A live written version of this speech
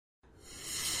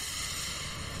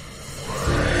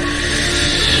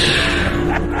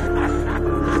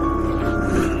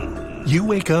You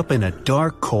wake up in a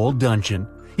dark, cold dungeon.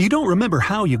 You don't remember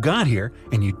how you got here,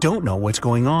 and you don't know what's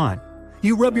going on.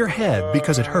 You rub your head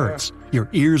because it hurts. Your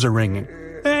ears are ringing.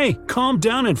 Hey, calm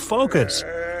down and focus.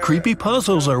 Creepy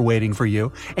puzzles are waiting for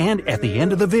you, and at the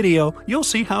end of the video, you'll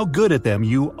see how good at them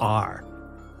you are.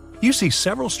 You see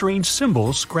several strange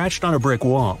symbols scratched on a brick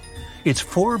wall. It's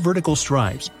 4 vertical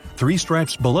stripes, 3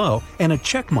 stripes below, and a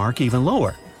check mark even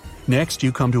lower. Next,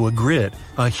 you come to a grid.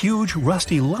 A huge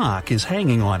rusty lock is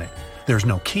hanging on it. There's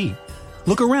no key.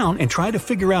 Look around and try to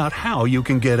figure out how you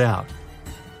can get out.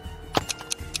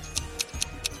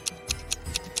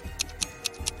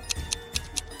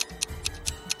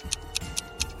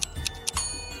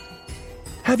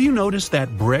 Have you noticed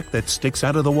that brick that sticks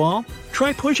out of the wall?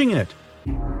 Try pushing it.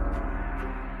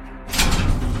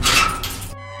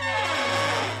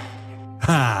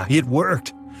 Ha! It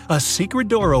worked! A secret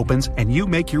door opens and you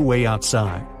make your way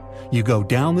outside. You go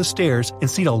down the stairs and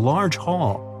see a large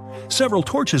hall. Several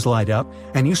torches light up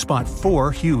and you spot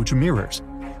 4 huge mirrors.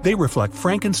 They reflect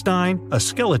Frankenstein, a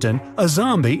skeleton, a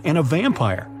zombie, and a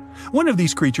vampire. One of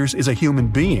these creatures is a human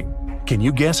being. Can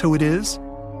you guess who it is?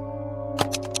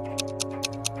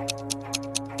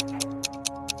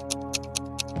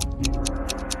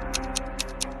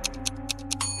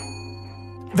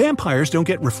 Vampires don't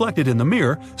get reflected in the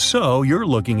mirror, so you're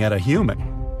looking at a human.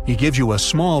 He gives you a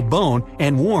small bone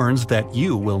and warns that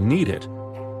you will need it.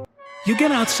 You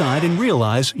get outside and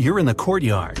realize you're in the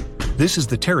courtyard. This is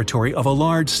the territory of a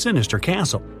large, sinister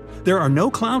castle. There are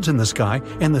no clouds in the sky,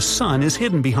 and the sun is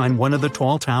hidden behind one of the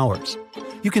tall towers.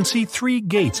 You can see 3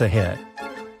 gates ahead.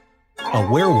 A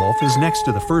werewolf is next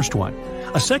to the first one.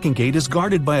 A second gate is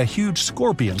guarded by a huge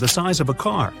scorpion the size of a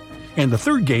car. And the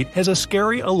third gate has a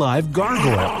scary, alive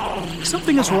gargoyle.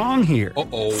 Something is wrong here.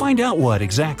 Find out what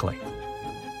exactly.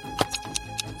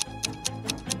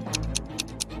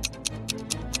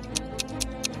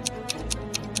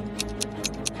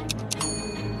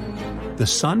 The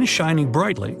sun is shining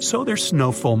brightly, so there's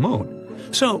no full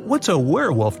moon. So what's a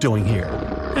werewolf doing here?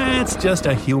 It's just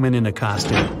a human in a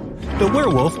costume. The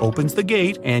werewolf opens the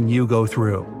gate and you go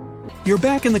through. You're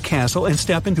back in the castle and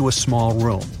step into a small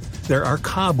room. There are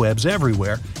cobwebs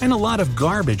everywhere and a lot of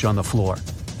garbage on the floor.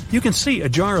 You can see a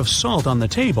jar of salt on the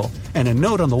table and a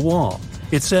note on the wall.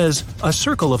 It says, "A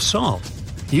circle of salt."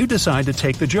 You decide to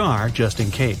take the jar just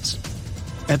in case.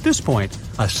 At this point,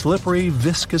 a slippery,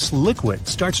 viscous liquid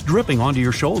starts dripping onto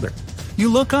your shoulder.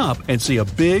 You look up and see a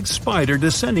big spider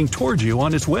descending towards you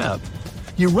on its web.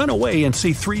 You run away and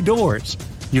see 3 doors.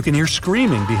 You can hear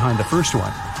screaming behind the first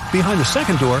one. Behind the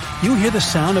second door, you hear the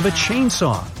sound of a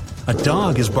chainsaw. A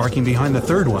dog is barking behind the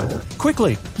third one.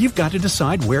 Quickly, you've got to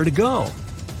decide where to go.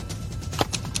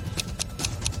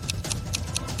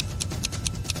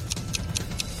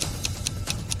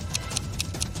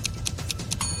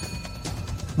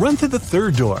 Run to the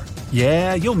third door.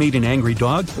 Yeah, you'll meet an angry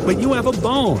dog, but you have a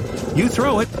bone. You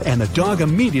throw it, and the dog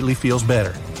immediately feels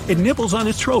better. It nibbles on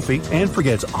its trophy and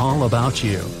forgets all about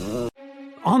you.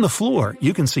 On the floor,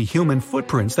 you can see human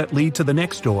footprints that lead to the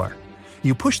next door.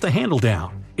 You push the handle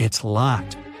down. It's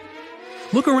locked.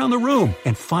 Look around the room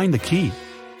and find the key.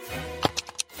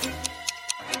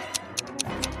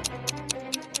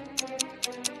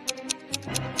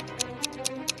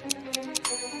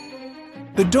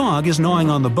 The dog is gnawing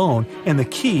on the bone and the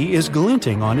key is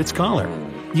glinting on its collar.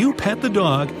 You pet the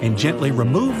dog and gently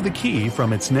remove the key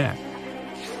from its neck.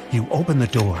 You open the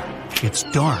door. It's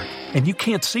dark and you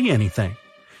can't see anything.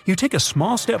 You take a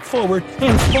small step forward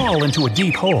and fall into a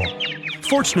deep hole.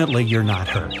 Fortunately, you're not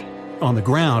hurt. On the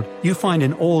ground, you find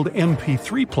an old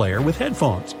MP3 player with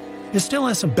headphones. It still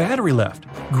has some battery left.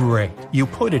 Great, you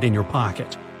put it in your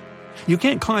pocket. You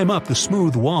can't climb up the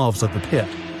smooth walls of the pit,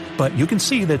 but you can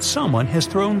see that someone has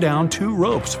thrown down 2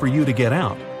 ropes for you to get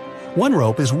out. One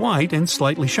rope is white and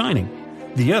slightly shining.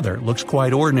 The other looks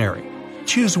quite ordinary.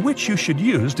 Choose which you should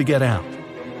use to get out.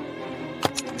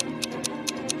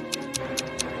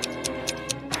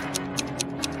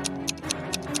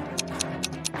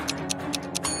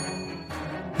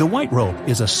 The white rope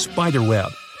is a spider web.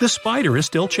 The spider is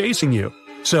still chasing you.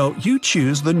 So you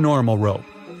choose the normal rope.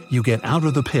 You get out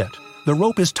of the pit. The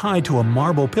rope is tied to a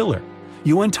marble pillar.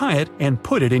 You untie it and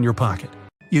put it in your pocket.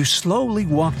 You slowly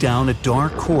walk down a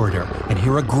dark corridor and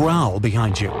hear a growl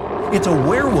behind you. It's a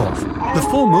werewolf. The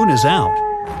full moon is out.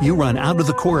 You run out of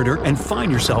the corridor and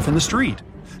find yourself in the street.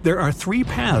 There are 3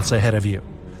 paths ahead of you.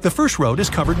 The first road is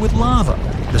covered with lava.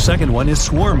 The second one is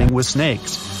swarming with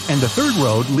snakes. And the third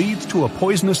road leads to a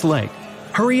poisonous lake.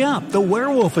 Hurry up, the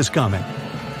werewolf is coming.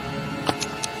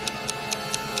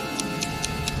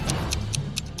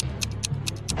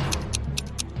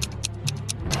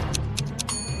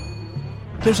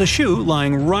 There's a shoe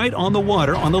lying right on the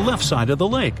water on the left side of the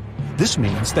lake. This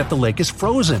means that the lake is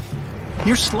frozen.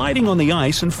 You're sliding on the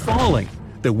ice and falling.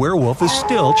 The werewolf is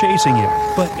still chasing you,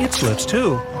 but it slips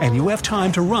too, and you have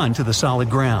time to run to the solid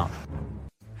ground.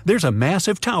 There's a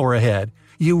massive tower ahead.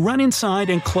 You run inside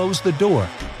and close the door.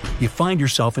 You find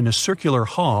yourself in a circular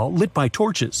hall lit by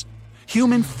torches.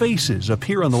 Human faces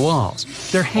appear on the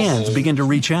walls. Their hands begin to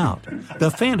reach out.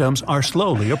 The phantoms are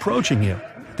slowly approaching you.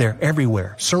 They're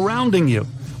everywhere, surrounding you.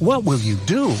 What will you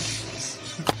do?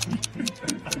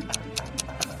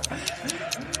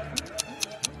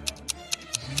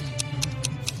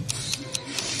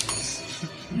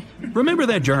 Remember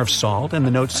that jar of salt and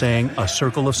the note saying, "a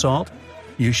circle of salt"?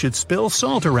 You should spill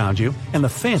salt around you, and the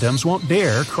phantoms won't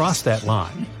dare cross that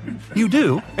line. You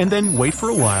do, and then wait for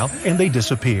a while, and they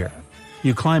disappear.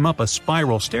 You climb up a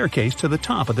spiral staircase to the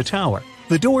top of the tower.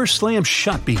 The door slams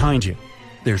shut behind you.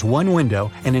 There's one window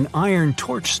and an iron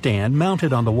torch stand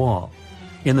mounted on the wall.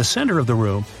 In the center of the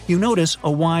room, you notice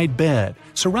a wide bed,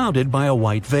 surrounded by a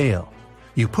white veil.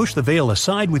 You push the veil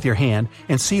aside with your hand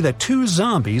and see that 2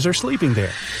 zombies are sleeping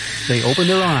there. They open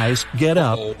their eyes, get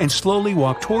up, and slowly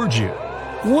walk towards you.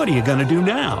 What are you going to do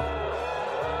now?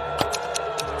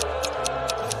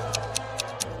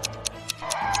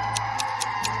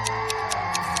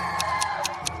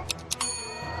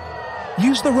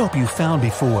 Use the rope you found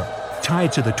before. Tie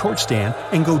it to the torch stand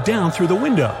and go down through the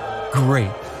window.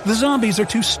 Great. The zombies are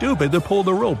too stupid to pull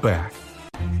the rope back.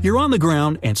 You're on the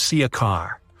ground and see a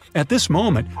car. At this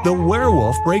moment, the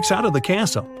werewolf breaks out of the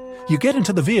castle. You get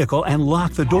into the vehicle and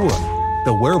lock the door.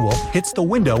 The werewolf hits the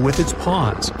window with its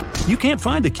paws. You can't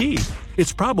find the key.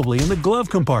 It's probably in the glove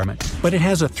compartment, but it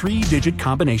has a 3-digit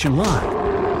combination lock.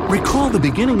 Recall the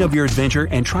beginning of your adventure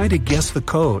and try to guess the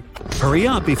code. Hurry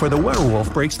up before the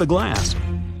werewolf breaks the glass.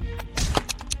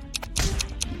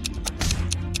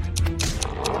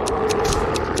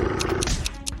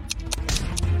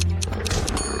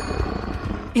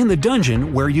 In the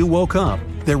dungeon where you woke up,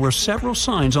 there were several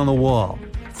signs on the wall.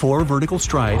 4 vertical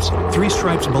stripes, 3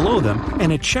 stripes below them,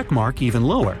 and a check mark even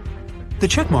lower. The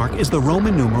check mark is the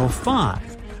Roman numeral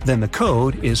 5. Then the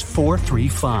code is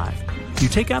 435. You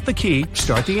take out the key,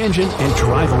 start the engine, and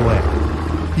drive away.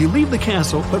 You leave the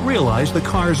castle but realize the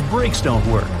car's brakes don't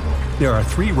work. There are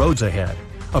 3 roads ahead.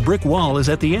 A brick wall is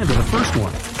at the end of the first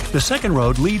one. The second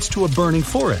road leads to a burning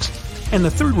forest. And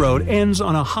the third road ends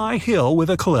on a high hill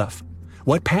with a cliff.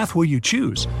 What path will you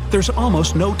choose? There's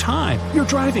almost no time. You're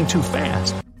driving too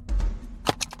fast.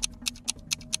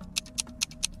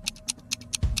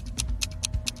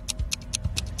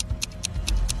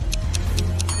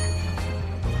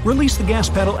 Release the gas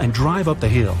pedal and drive up the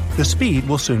hill. The speed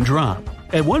will soon drop.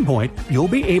 At one point, you'll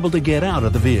be able to get out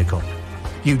of the vehicle.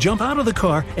 You jump out of the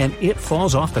car and it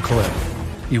falls off the cliff.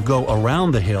 You go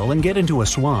around the hill and get into a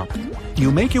swamp.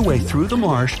 You make your way through the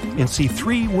marsh and see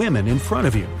 3 women in front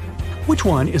of you. Which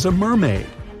one is a mermaid?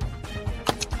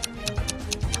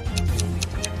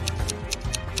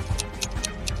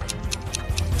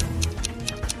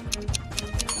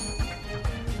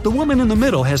 The woman in the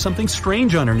middle has something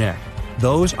strange on her neck.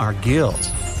 Those are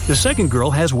gills. The second girl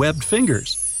has webbed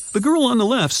fingers. The girl on the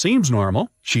left seems normal.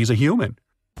 She's a human.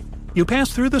 You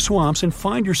pass through the swamps and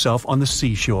find yourself on the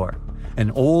seashore. An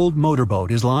old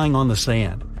motorboat is lying on the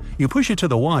sand. You push it to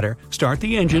the water, start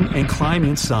the engine, and climb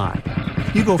inside.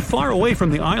 You go far away from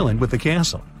the island with the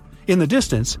castle. In the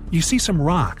distance, you see some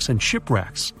rocks and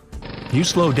shipwrecks. You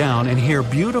slow down and hear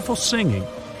beautiful singing.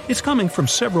 It's coming from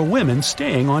several women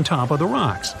staying on top of the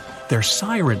rocks. They're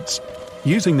sirens.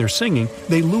 Using their singing,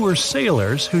 they lure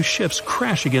sailors whose ships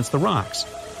crash against the rocks.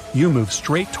 You move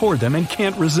straight toward them and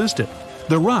can't resist it.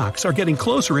 The rocks are getting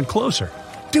closer and closer.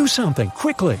 Do something,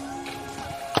 quickly!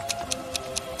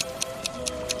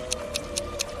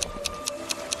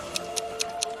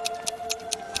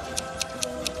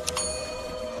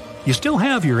 You still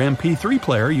have your MP3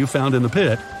 player you found in the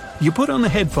pit. You put on the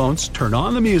headphones, turn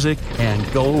on the music, and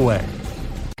go away.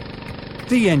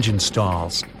 The engine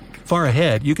stalls. Far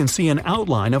ahead, you can see an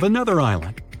outline of another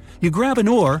island. You grab an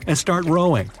oar and start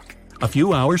rowing. A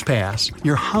few hours pass,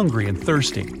 you're hungry and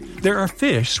thirsty. There are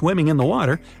fish swimming in the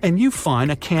water, and you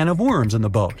find a can of worms in the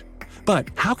boat. But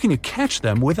how can you catch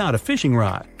them without a fishing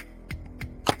rod?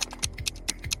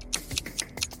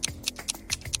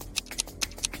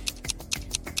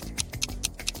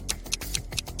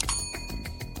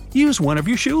 Use one of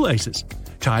your shoelaces.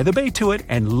 Tie the bait to it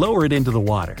and lower it into the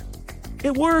water.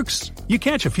 It works! You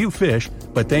catch a few fish,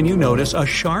 but then you notice a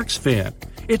shark's fin.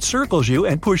 It circles you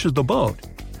and pushes the boat.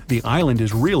 The island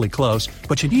is really close,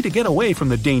 but you need to get away from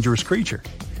the dangerous creature.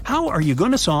 How are you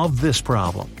going to solve this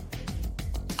problem?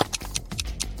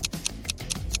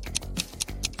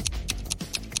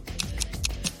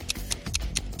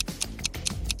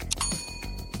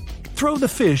 Throw the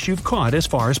fish you've caught as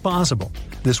far as possible.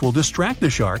 This will distract the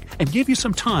shark and give you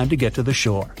some time to get to the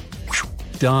shore. Whew,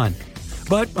 done.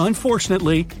 But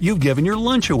unfortunately, you've given your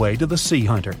lunch away to the sea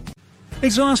hunter.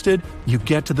 Exhausted, you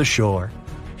get to the shore.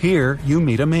 Here, you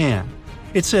meet a man.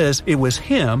 It says it was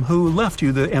him who left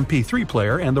you the MP3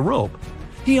 player and the rope.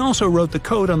 He also wrote the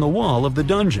code on the wall of the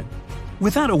dungeon.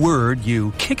 Without a word,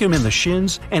 you kick him in the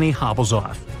shins and he hobbles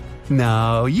off.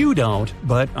 No, you don't,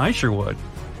 but I sure would.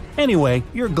 Anyway,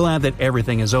 you're glad that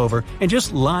everything is over and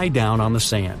just lie down on the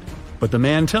sand. But the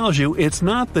man tells you it's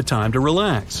not the time to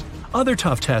relax. Other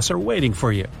tough tests are waiting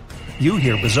for you. You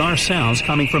hear bizarre sounds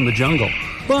coming from the jungle.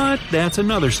 But that's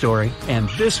another story, and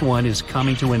this one is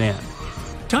coming to an end.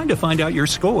 Time to find out your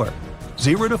score.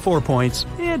 0 to 4 points,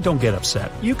 don't get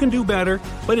upset. You can do better,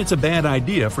 but it's a bad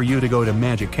idea for you to go to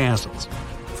magic castles.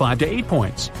 5 to 8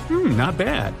 points, not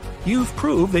bad. You've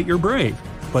proved that you're brave,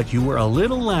 but you were a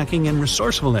little lacking in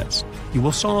resourcefulness. You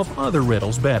will solve other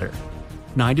riddles better.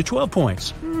 9 to 12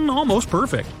 points, almost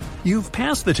perfect. You've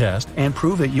passed the test and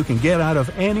proved that you can get out of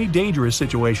any dangerous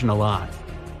situation alive.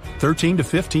 13 to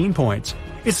 15 points.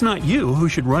 It's not you who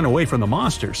should run away from the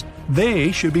monsters.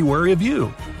 They should be wary of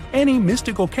you. Any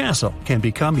mystical castle can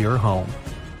become your home.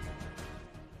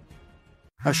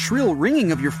 A shrill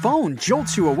ringing of your phone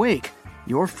jolts you awake.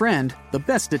 Your friend, the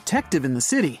best detective in the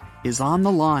city, is on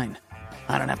the line.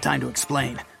 I don't have time to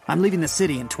explain. I'm leaving the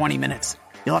city in 20 minutes.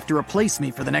 You'll have to replace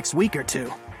me for the next week or two.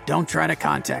 Don't try to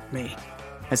contact me.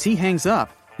 As he hangs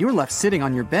up, you're left sitting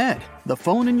on your bed, the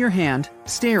phone in your hand,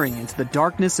 staring into the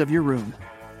darkness of your room.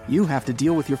 You have to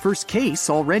deal with your first case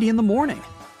already in the morning.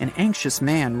 An anxious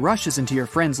man rushes into your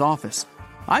friend's office.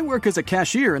 I work as a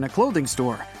cashier in a clothing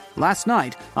store. Last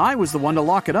night, I was the one to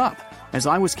lock it up. As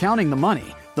I was counting the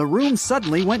money, the room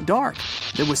suddenly went dark.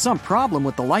 There was some problem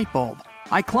with the light bulb.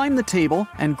 I climbed the table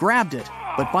and grabbed it,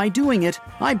 but by doing it,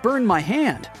 I burned my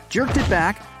hand, jerked it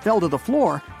back, fell to the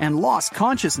floor, and lost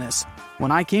consciousness.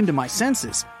 When I came to my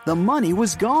senses, the money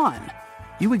was gone.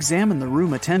 You examine the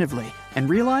room attentively and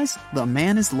realize the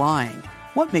man is lying.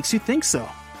 What makes you think so?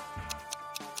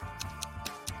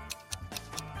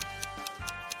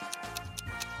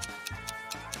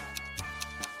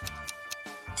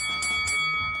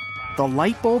 The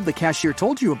light bulb the cashier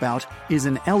told you about is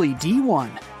an LED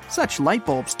one. Such light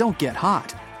bulbs don't get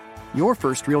hot. Your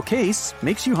first real case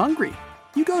makes you hungry.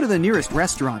 You go to the nearest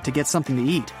restaurant to get something to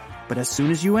eat. But as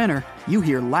soon as you enter, you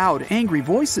hear loud, angry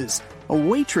voices. A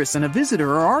waitress and a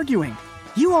visitor are arguing.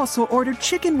 You also ordered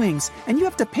chicken wings, and you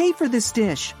have to pay for this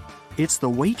dish. It's the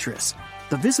waitress.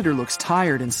 The visitor looks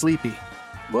tired and sleepy.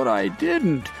 But I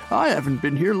didn't. I haven't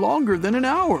been here longer than an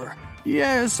hour.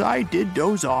 Yes, I did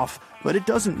doze off, but it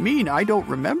doesn't mean I don't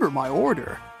remember my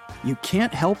order. You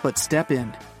can't help but step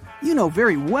in. You know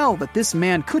very well that this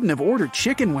man couldn't have ordered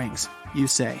chicken wings, you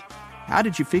say. How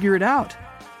did you figure it out?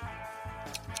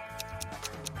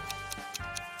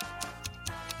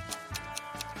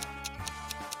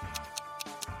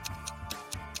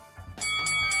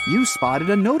 You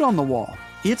spotted a note on the wall.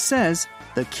 It says,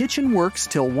 "The kitchen works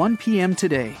till 1 p.m.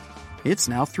 today." It's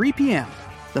now 3 p.m.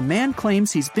 The man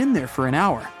claims he's been there for an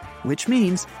hour, which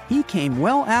means he came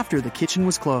well after the kitchen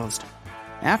was closed.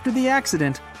 After the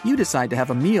accident, you decide to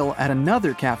have a meal at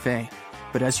another cafe.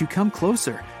 But as you come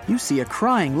closer, you see a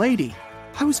crying lady.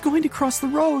 "I was going to cross the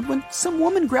road when some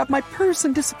woman grabbed my purse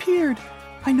and disappeared.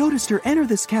 I noticed her enter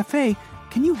this cafe.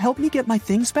 Can you help me get my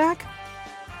things back?"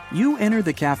 You enter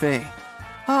the cafe.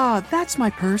 "Ah, that's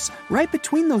my purse, right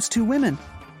between those two women.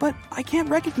 But I can't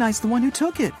recognize the one who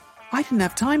took it. I didn't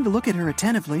have time to look at her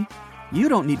attentively." You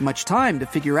don't need much time to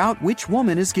figure out which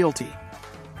woman is guilty.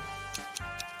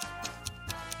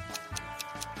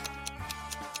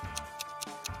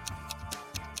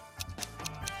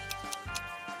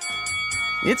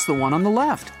 It's the one on the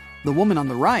left. The woman on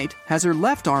the right has her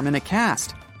left arm in a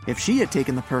cast. If she had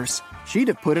taken the purse, she'd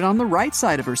have put it on the right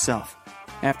side of herself.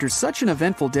 After such an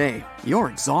eventful day,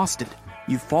 you're exhausted.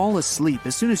 You fall asleep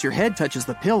as soon as your head touches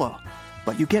the pillow.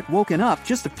 But you get woken up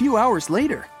just a few hours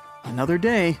later. Another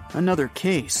day, another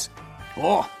case.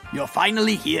 "Oh, you're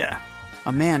finally here."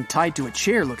 A man tied to a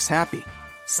chair looks happy.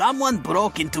 "Someone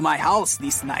broke into my house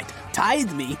this night,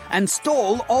 tied me, and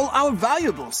stole all our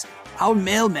valuables. Our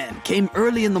mailman came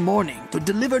early in the morning to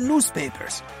deliver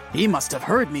newspapers. He must have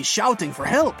heard me shouting for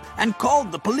help and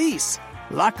called the police.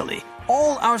 Luckily,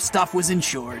 all our stuff was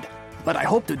insured. But I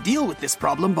hope to deal with this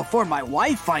problem before my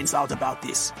wife finds out about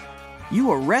this."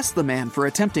 You arrest the man for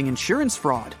attempting insurance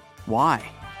fraud. Why?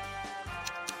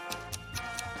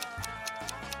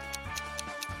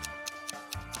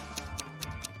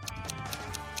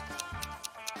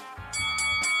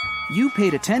 You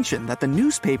paid attention that the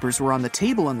newspapers were on the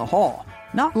table in the hall.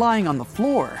 not lying on the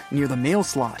floor near the mail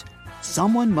slot.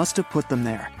 Someone must have put them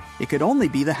there. It could only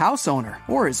be the house owner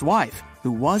or his wife,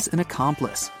 who was an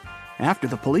accomplice. After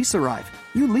the police arrive,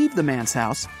 you leave the man's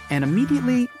house and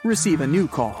immediately receive a new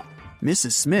call.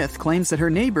 Mrs. Smith claims that her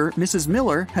neighbor, Mrs.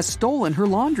 Miller, has stolen her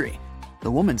laundry.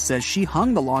 The woman says she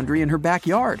hung the laundry in her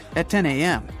backyard at 10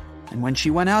 a.m. And when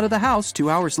she went out of the house 2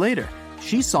 hours later,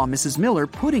 she saw Mrs. Miller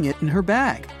putting it in her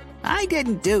bag. I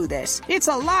didn't do this. It's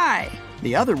a lie.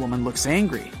 The other woman looks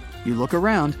angry. You look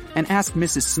around and ask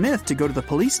Mrs. Smith to go to the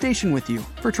police station with you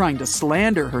for trying to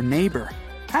slander her neighbor.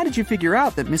 How did you figure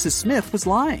out that Mrs. Smith was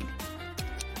lying?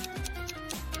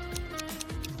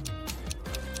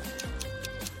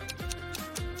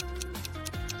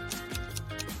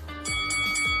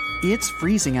 It's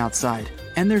freezing outside,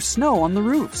 and there's snow on the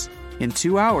roofs. In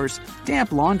 2 hours,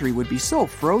 damp laundry would be so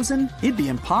frozen, it'd be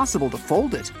impossible to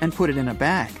fold it and put it in a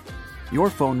bag.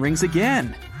 Your phone rings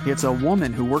again. It's a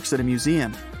woman who works at a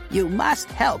museum. You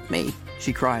must help me,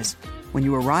 she cries. When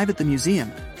you arrive at the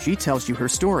museum, she tells you her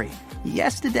story.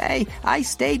 Yesterday, I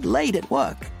stayed late at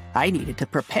work. I needed to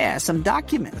prepare some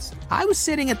documents. I was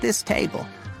sitting at this table.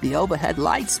 The overhead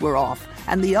lights were off,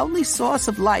 and the only source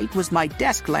of light was my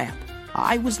desk lamp.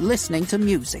 I was listening to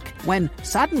music when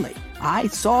suddenly I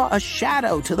saw a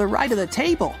shadow to the right of the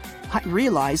table. I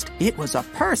realized it was a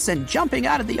person jumping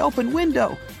out of the open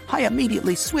window. I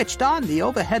immediately switched on the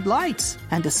overhead lights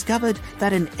and discovered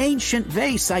that an ancient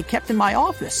vase I kept in my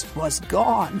office was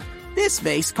gone. This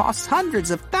vase costs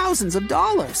hundreds of thousands of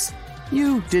dollars.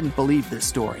 You didn't believe this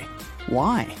story.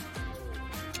 Why?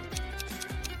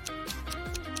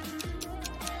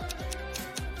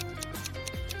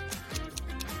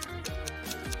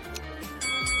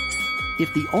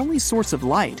 If the only source of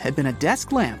light had been a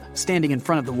desk lamp standing in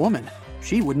front of the woman,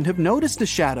 she wouldn't have noticed a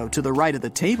shadow to the right of the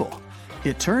table.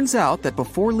 It turns out that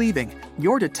before leaving,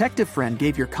 your detective friend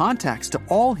gave your contacts to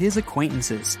all his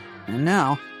acquaintances. And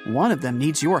now, one of them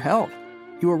needs your help.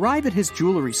 You arrive at his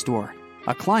jewelry store.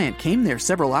 A client came there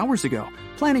several hours ago,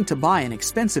 planning to buy an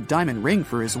expensive diamond ring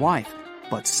for his wife.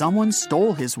 But someone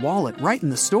stole his wallet right in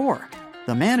the store.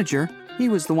 The manager, he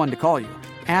was the one to call you,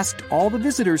 asked all the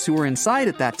visitors who were inside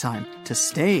at that time to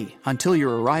stay until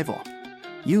your arrival.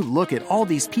 You look at all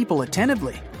these people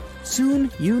attentively. Soon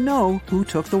you know who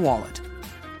took the wallet.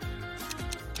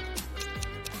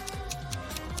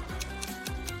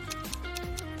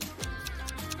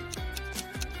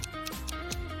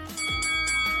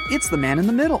 It's the man in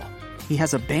the middle. He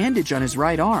has a bandage on his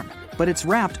right arm, but it's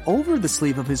wrapped over the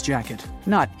sleeve of his jacket,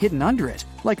 not hidden under it,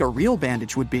 like a real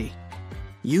bandage would be.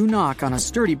 You knock on a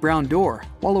sturdy brown door,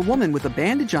 while a woman with a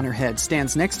bandage on her head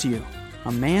stands next to you.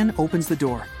 A man opens the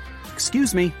door.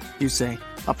 "Excuse me," you say.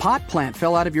 "A pot plant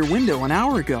fell out of your window an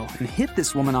hour ago and hit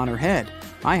this woman on her head.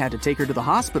 I had to take her to the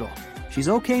hospital. She's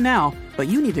okay now, but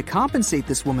you need to compensate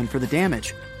this woman for the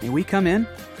damage. May we come in?"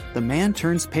 The man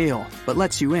turns pale, but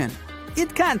lets you in.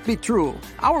 It can't be true.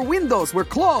 Our windows were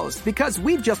closed because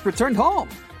we've just returned home.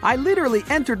 I literally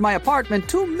entered my apartment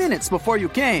 2 minutes before you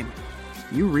came.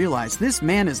 You realize this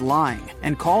man is lying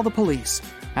and call the police.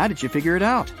 How did you figure it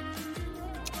out?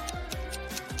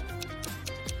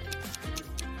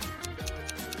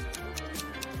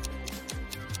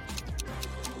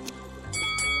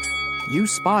 You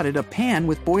spotted a pan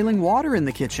with boiling water in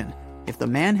the kitchen. If the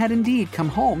man had indeed come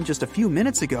home just a few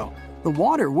minutes ago, the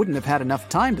water wouldn't have had enough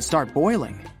time to start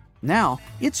boiling. Now,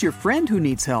 it's your friend who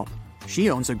needs help. She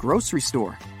owns a grocery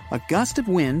store. A gust of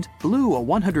wind blew a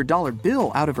 $100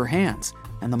 bill out of her hands,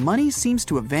 and the money seems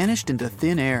to have vanished into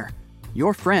thin air.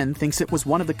 Your friend thinks it was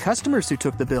one of the customers who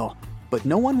took the bill, but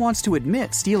no one wants to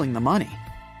admit stealing the money.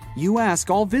 You ask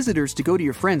all visitors to go to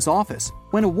your friend's office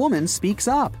when a woman speaks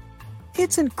up.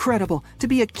 "It's incredible to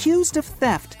be accused of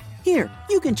theft. Here,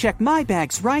 you can check my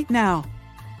bags right now."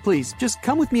 "Please, just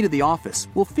come with me to the office.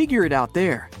 We'll figure it out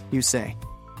there," you say.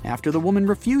 After the woman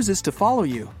refuses to follow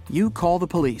you, you call the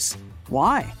police.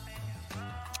 Why?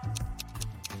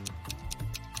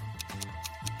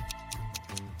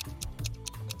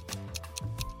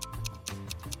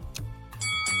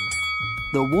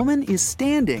 The woman is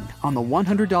standing on the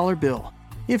 $100 bill.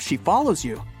 If she follows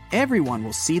you, everyone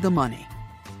will see the money.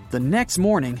 The next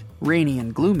morning, rainy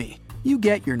and gloomy, you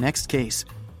get your next case.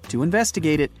 To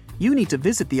investigate it, you need to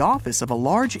visit the office of a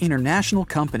large international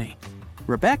company.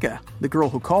 Rebecca, the girl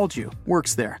who called you,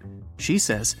 works there. She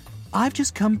says, "I've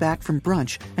just come back from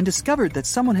brunch and discovered that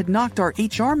someone had knocked our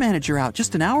HR manager out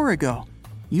just an hour ago."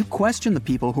 You question the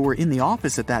people who were in the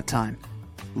office at that time.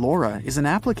 Laura is an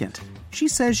applicant. She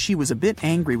says she was a bit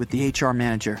angry with the HR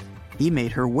manager. He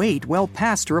made her wait well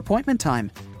past her appointment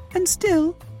time. "And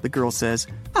still," the girl says,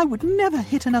 "I would never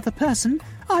hit another person.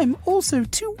 I'm also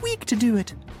too weak to do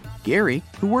it." Gary,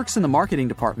 who works in the marketing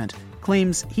department,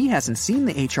 claims he hasn't seen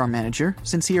the HR manager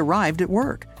since he arrived at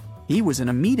work. He was in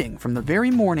a meeting from the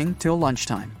very morning till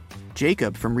lunchtime.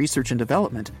 Jacob from Research and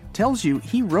Development tells you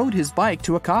he rode his bike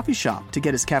to a coffee shop to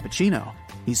get his cappuccino.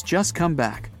 He's just come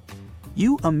back.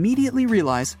 You immediately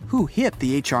realize who hit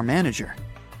the HR manager.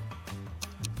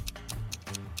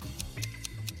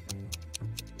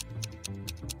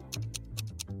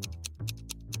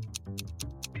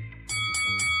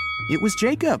 It was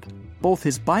Jacob. Both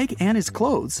his bike and his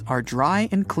clothes are dry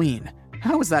and clean.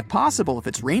 How is that possible if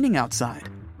it's raining outside?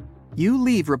 You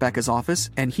leave Rebecca's office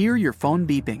and hear your phone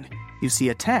beeping. You see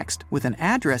a text with an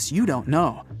address you don't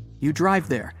know. You drive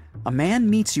there. A man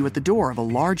meets you at the door of a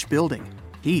large building.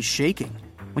 He's shaking.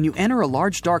 When you enter a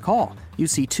large dark hall, you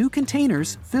see 2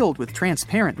 containers filled with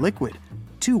transparent liquid.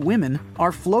 2 women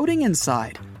are floating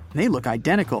inside. They look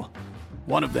identical.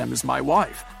 One of them is my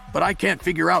wife, but I can't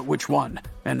figure out which one,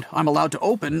 and I'm allowed to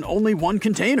open only one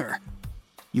container.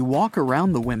 You walk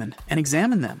around the women and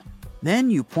examine them. Then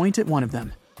you point at one of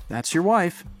them. That's your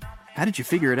wife. How did you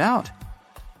figure it out?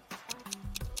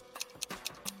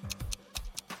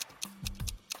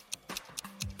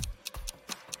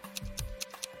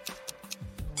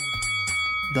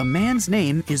 The man's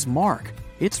name is Mark.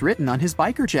 It's written on his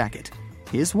biker jacket.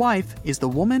 His wife is the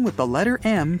woman with the letter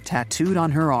M tattooed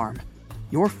on her arm.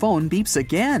 Your phone beeps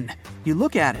again. You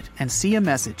look at it and see a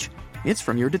message. It's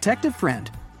from your detective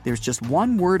friend. There's just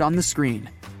one word on the screen.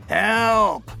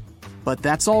 Help! But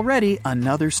that's already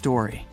another story.